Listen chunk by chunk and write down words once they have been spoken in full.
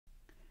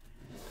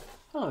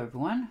Hello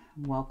everyone,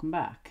 and welcome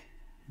back.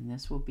 And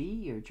this will be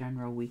your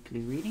general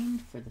weekly reading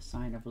for the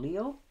sign of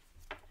Leo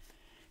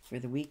for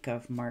the week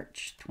of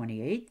March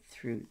 28th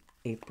through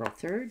April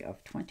 3rd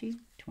of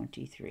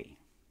 2023.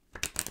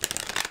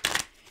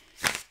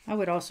 I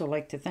would also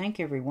like to thank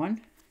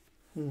everyone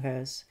who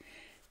has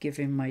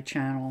given my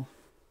channel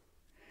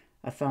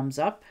a thumbs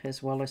up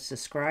as well as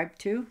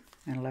subscribed to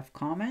and left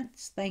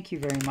comments. Thank you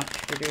very much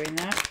for doing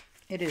that.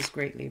 It is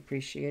greatly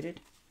appreciated.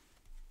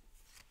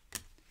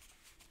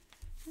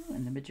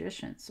 And the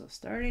Magician. So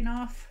starting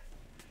off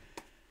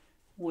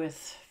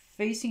with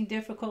facing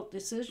difficult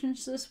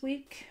decisions this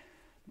week,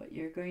 but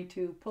you're going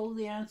to pull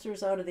the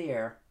answers out of the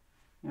air.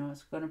 You know,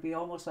 it's going to be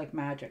almost like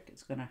magic.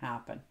 It's going to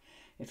happen.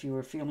 If you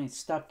were feeling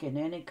stuck in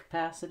any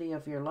capacity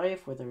of your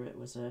life, whether it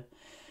was a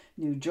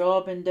new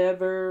job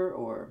endeavor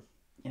or,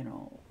 you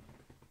know,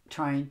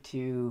 trying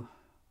to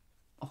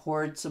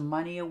hoard some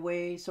money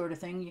away sort of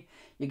thing,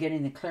 you're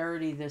getting the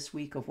clarity this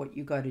week of what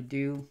you got to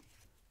do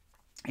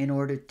in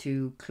order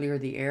to clear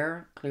the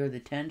air, clear the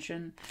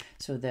tension,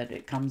 so that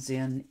it comes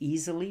in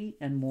easily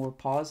and more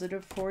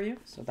positive for you.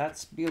 So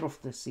that's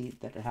beautiful to see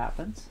that it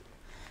happens.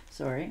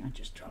 Sorry, I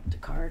just dropped a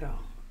card. I'll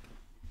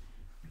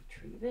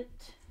retrieve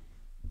it.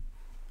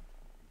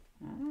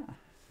 And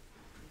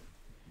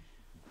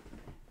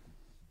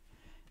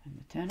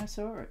the Ten of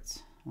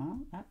Swords. Well,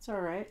 that's all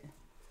right.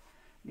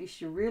 At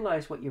least you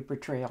realize what your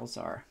betrayals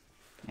are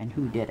and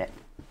who did it.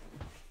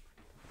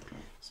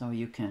 So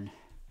you can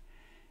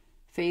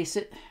face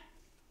it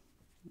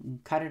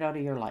and cut it out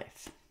of your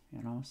life.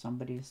 You know,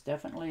 somebody's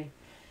definitely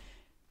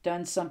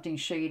done something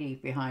shady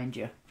behind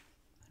you.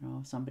 You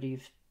know, somebody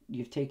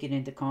you've taken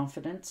into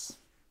confidence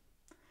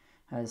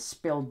has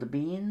spilled the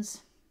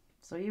beans.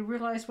 So you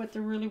realize what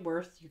they're really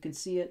worth. You can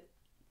see it.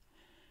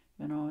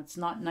 You know, it's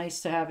not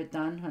nice to have it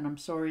done, and I'm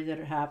sorry that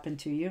it happened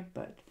to you,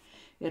 but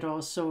it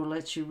also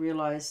lets you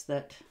realize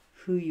that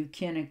who you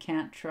can and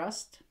can't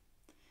trust,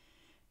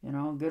 you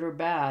know, good or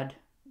bad,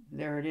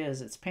 there it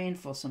is. It's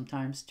painful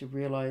sometimes to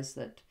realize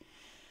that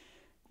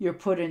you're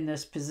put in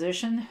this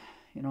position.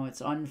 You know, it's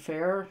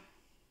unfair,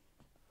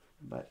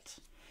 but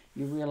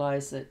you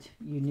realize that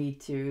you need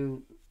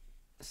to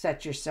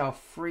set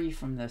yourself free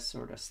from this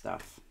sort of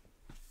stuff.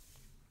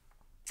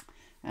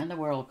 And the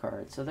World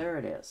card. So there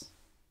it is.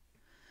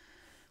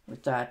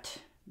 With that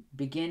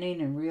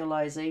beginning and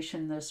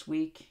realization this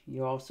week,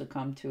 you also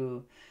come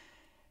to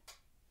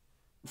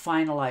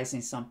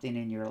finalizing something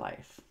in your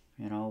life.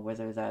 You know,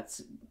 whether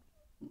that's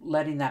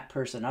letting that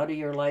person out of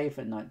your life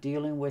and not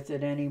dealing with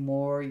it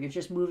anymore. You're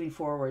just moving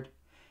forward.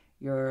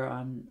 You're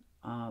on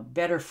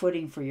better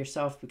footing for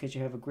yourself because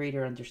you have a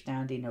greater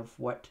understanding of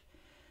what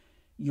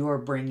you're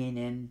bringing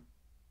in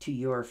to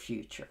your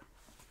future.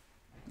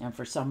 And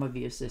for some of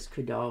you, this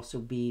could also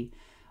be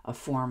a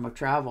form of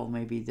travel.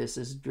 Maybe this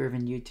has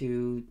driven you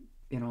to,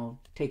 you know,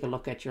 take a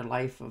look at your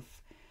life of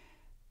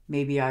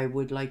maybe I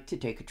would like to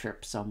take a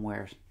trip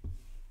somewhere,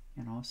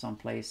 you know,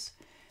 someplace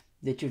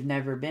that you've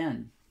never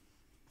been.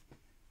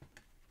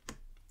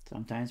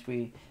 Sometimes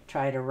we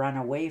try to run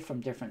away from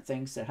different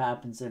things that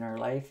happens in our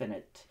life,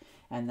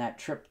 and that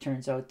trip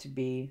turns out to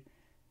be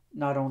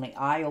not only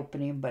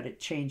eye-opening, but it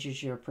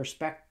changes your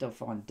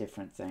perspective on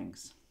different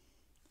things.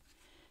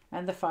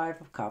 And the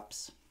Five of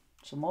Cups.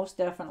 So most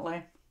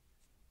definitely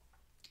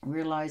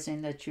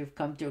realizing that you've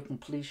come to a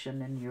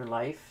completion in your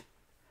life.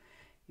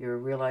 You're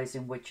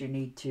realizing what you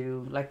need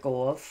to let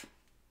go of.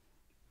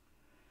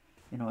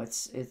 You know,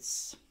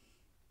 it's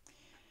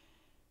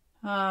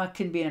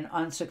can be an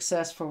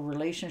unsuccessful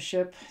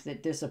relationship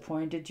that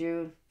disappointed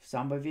you.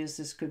 Some of you,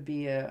 this could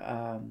be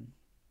a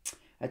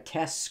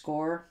test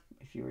score.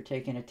 If you were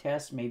taking a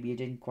test, maybe you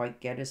didn't quite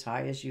get as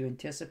high as you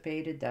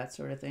anticipated, that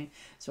sort of thing.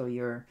 So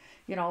you're,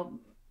 you know,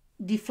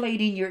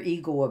 deflating your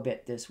ego a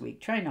bit this week.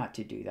 Try not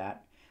to do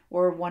that.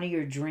 Or one of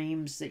your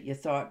dreams that you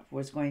thought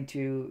was going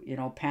to, you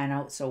know, pan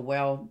out so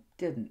well,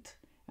 didn't.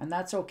 And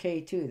that's okay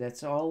too.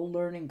 That's all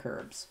learning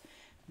curves.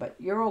 But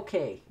you're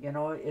okay. You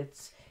know,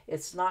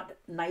 it's not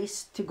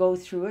nice to go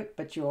through it,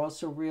 but you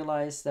also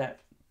realize that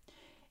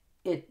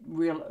it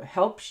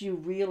helps you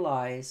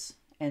realize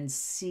and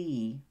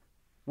see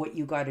what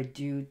you got to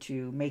do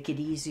to make it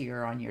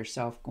easier on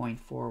yourself going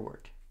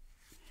forward.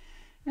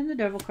 And the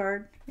Devil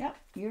card, yeah,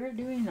 you're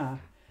doing a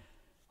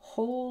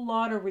whole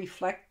lot of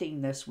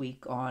reflecting this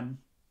week on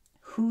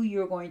who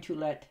you're going to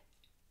let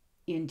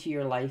into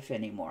your life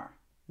anymore,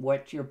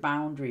 what your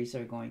boundaries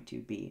are going to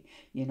be.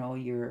 You know,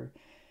 you're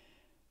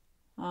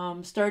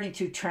starting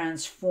to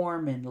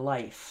transform in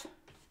life.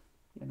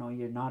 You know,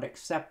 you're not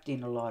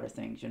accepting a lot of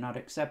things. You're not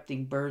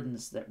accepting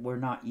burdens that were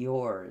not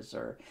yours,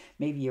 or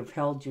maybe you've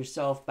held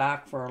yourself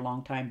back for a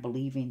long time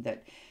believing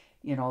that,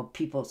 you know,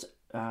 people's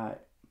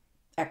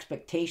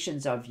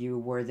expectations of you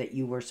were that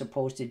you were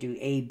supposed to do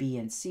A, B,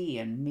 and C,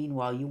 and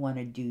meanwhile you want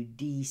to do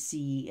D,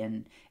 C,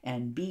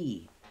 and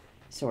B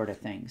sort of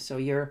thing. So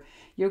you're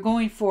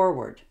going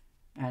forward,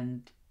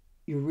 and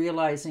you're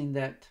realizing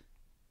that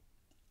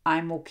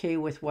I'm okay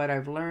with what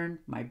I've learned.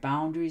 My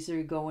boundaries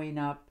are going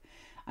up.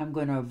 I'm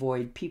going to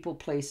avoid people,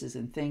 places,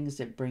 and things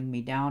that bring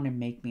me down and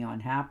make me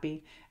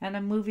unhappy. And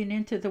I'm moving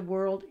into the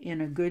world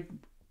in a good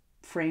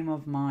frame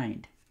of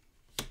mind.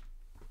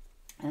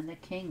 And the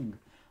King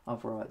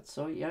of Rods.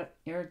 So yeah,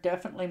 you're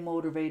definitely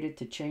motivated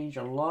to change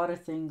a lot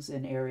of things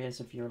in areas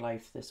of your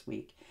life this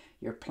week.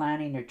 You're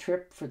planning a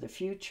trip for the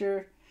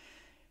future,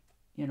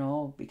 you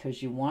know,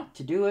 because you want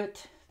to do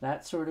it,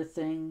 that sort of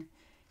thing.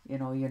 You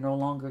know, you're no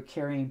longer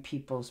carrying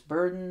people's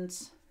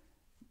burdens.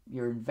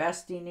 You're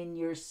investing in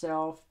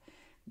yourself.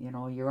 You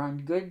know, you're on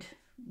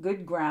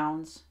good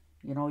grounds.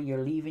 You know,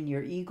 you're leaving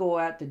your ego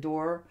at the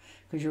door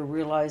because you're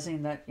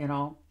realizing that, you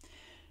know,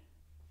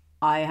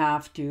 I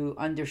have to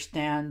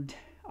understand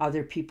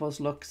other people's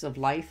looks of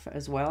life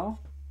as well.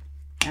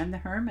 And the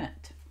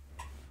Hermit.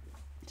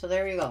 So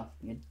there you go.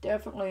 You're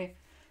definitely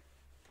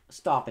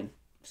stopping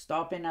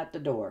at the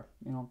door.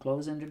 You know,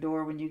 closing the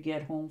door when you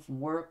get home from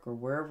work or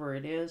wherever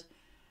it is.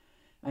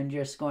 And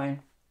just going,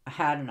 I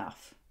had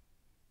enough.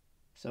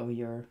 So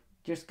you're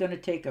just going to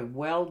take a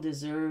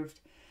well-deserved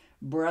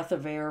breath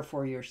of air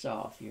for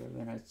yourself. You're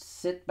going to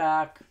sit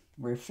back,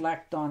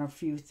 reflect on a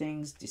few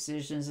things,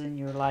 decisions in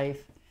your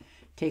life.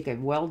 Take a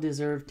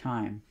well-deserved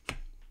time.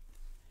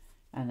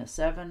 And the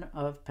Seven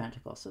of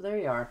Pentacles. So there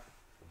you are.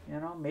 You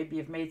know, maybe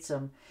you've made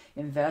some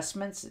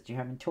investments that you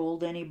haven't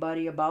told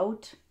anybody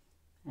about.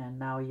 And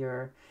now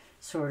you're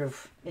sort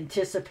of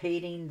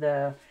anticipating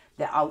the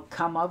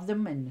outcome of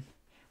them, and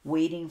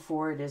waiting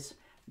for it is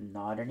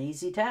not an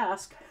easy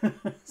task.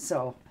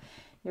 So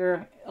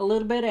you're a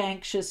little bit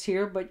anxious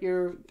here, but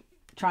you're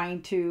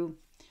trying to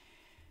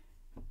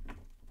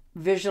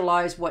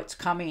visualize what's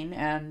coming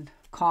and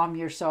calm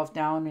yourself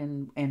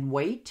down and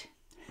wait.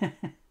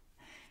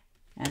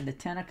 And the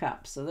Ten of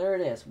Cups. So there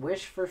it is.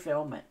 Wish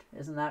fulfillment.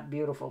 Isn't that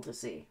beautiful to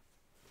see?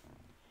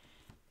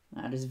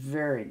 That is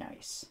very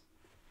nice.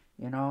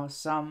 You know,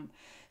 some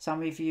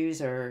of you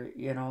are,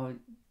 you know,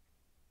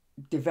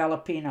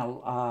 developing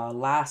a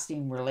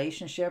lasting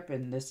relationship,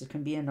 and this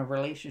can be in a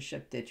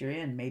relationship that you're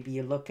in. Maybe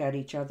you look at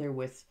each other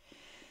with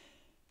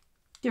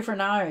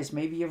different eyes.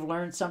 Maybe you've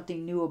learned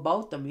something new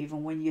about them.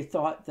 Even when you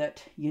thought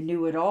that you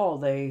knew it all,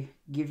 they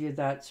give you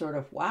that sort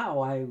of,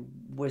 wow, I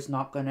was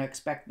not going to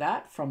expect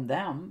that from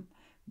them.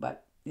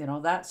 But, you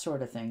know, that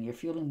sort of thing. You're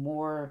feeling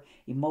more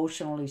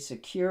emotionally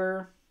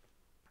secure.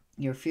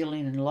 You're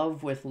feeling in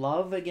love with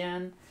love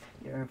again.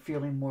 You're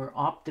feeling more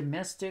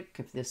optimistic.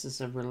 If this is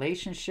a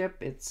relationship,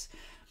 it's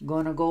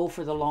going to go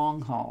for the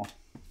long haul.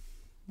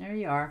 There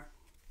you are.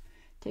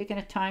 Taking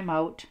a time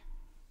out.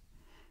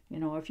 You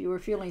know, if you were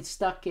feeling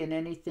stuck in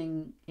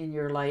anything in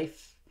your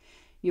life,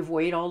 you've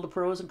weighed all the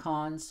pros and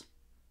cons.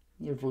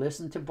 You've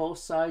listened to both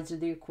sides of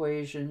the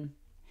equation.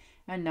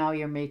 And now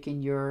you're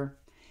making your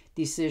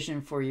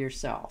decision for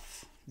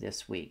yourself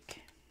this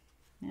week.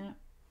 Yeah.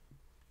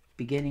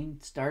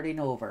 Starting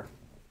over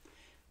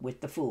with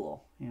the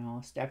Fool. You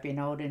know, stepping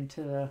out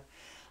into the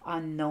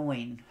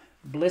unknowing,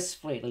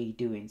 blissfully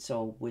doing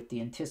so with the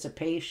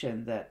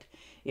anticipation that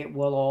it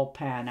will all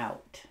pan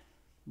out.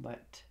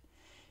 But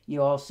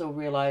you also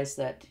realize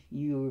that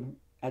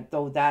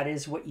though that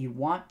is what you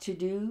want to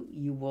do,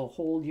 you will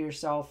hold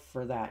yourself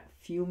for that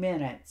few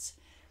minutes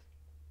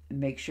and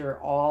make sure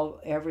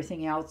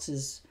everything else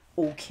is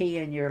okay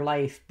in your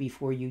life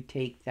before you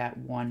take that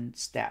one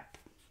step.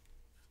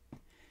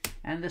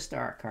 And the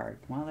Star card.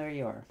 Well, there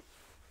you are.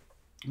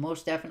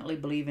 Most definitely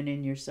believing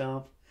in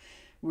yourself,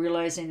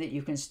 realizing that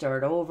you can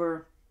start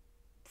over,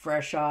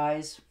 fresh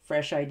eyes,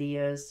 fresh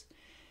ideas.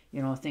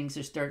 You know, things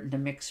are starting to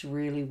mix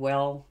really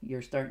well.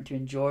 You're starting to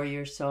enjoy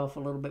yourself a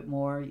little bit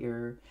more.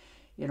 You're,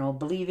 you know,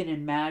 believing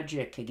in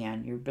magic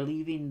again. You're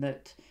believing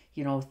that,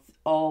 you know,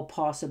 all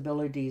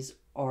possibilities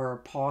are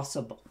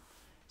possible.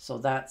 So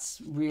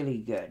that's really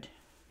good.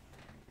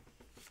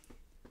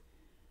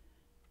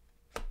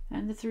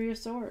 And the Three of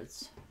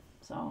Swords.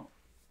 So,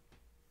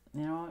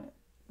 you know,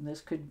 this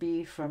could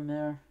be from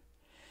the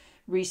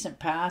recent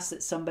past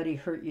that somebody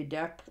hurt you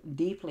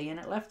deeply, and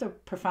it left a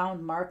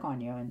profound mark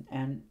on you.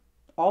 And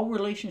all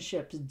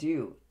relationships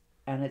do.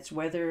 And it's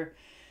whether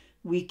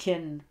we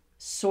can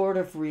sort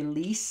of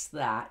release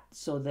that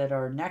so that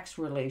our next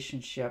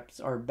relationships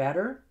are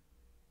better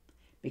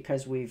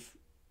because we've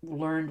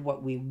learned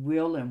what we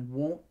will and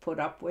won't put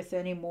up with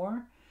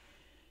anymore.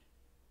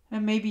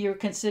 And maybe you're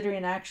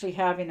considering actually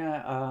having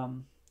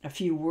a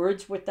few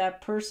words with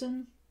that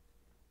person,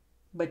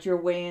 but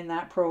you're weighing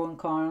that pro and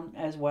con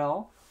as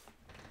well.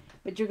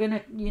 But you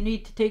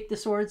need to take the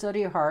swords out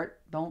of your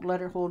heart. Don't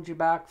let it hold you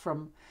back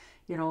from,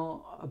 you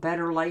know, a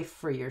better life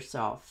for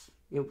yourself.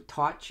 It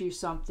taught you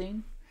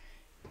something,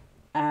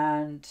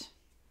 and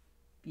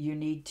you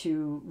need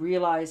to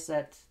realize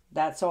that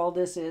that's all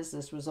this is.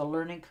 This was a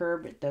learning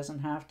curve. It doesn't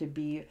have to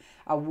be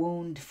a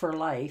wound for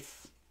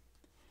life.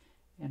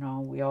 You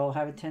know, we all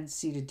have a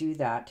tendency to do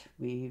that.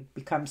 We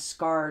become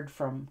scarred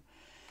from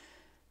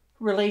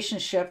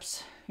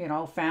relationships, you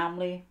know,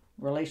 family,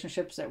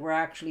 relationships that we're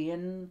actually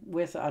in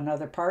with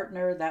another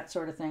partner, that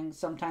sort of thing.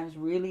 Sometimes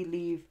really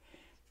leave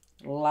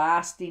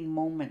lasting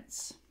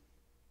moments,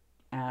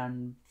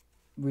 and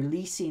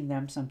releasing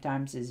them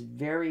sometimes is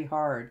very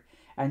hard.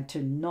 and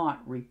to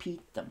not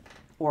repeat them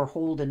or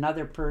hold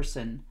another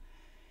person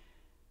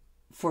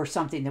for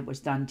something that was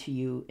done to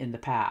you in the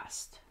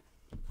past.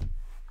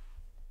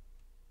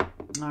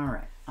 All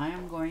right, I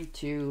am going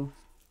to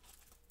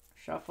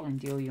shuffle and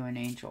deal you an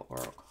angel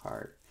oracle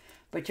card.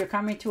 But you're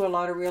coming to a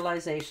lot of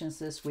realizations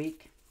this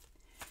week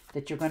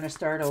that you're going to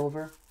start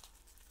over.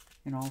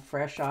 You know,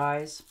 fresh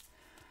eyes.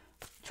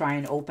 Try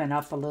and open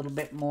up a little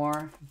bit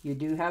more. You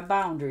do have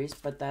boundaries,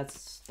 but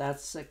that's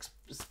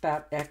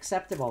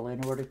acceptable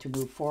in order to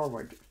move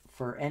forward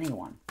for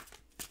anyone.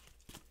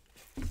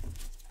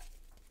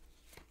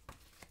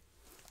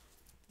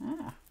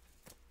 Ah,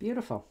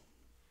 beautiful.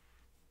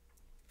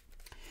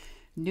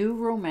 New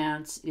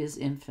romance is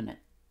infinite,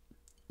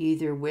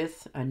 either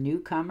with a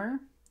newcomer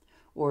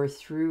or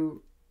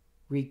through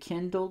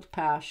rekindled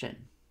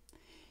passion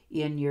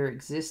in your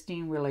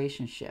existing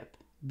relationship.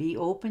 Be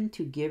open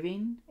to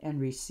giving and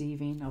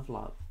receiving of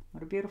love.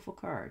 What a beautiful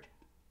card.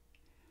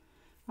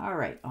 All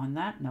right, on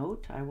that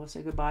note, I will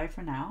say goodbye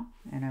for now,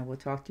 and I will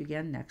talk to you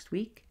again next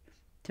week.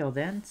 Till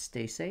then,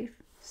 stay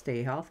safe,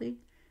 stay healthy,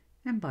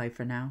 and bye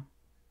for now.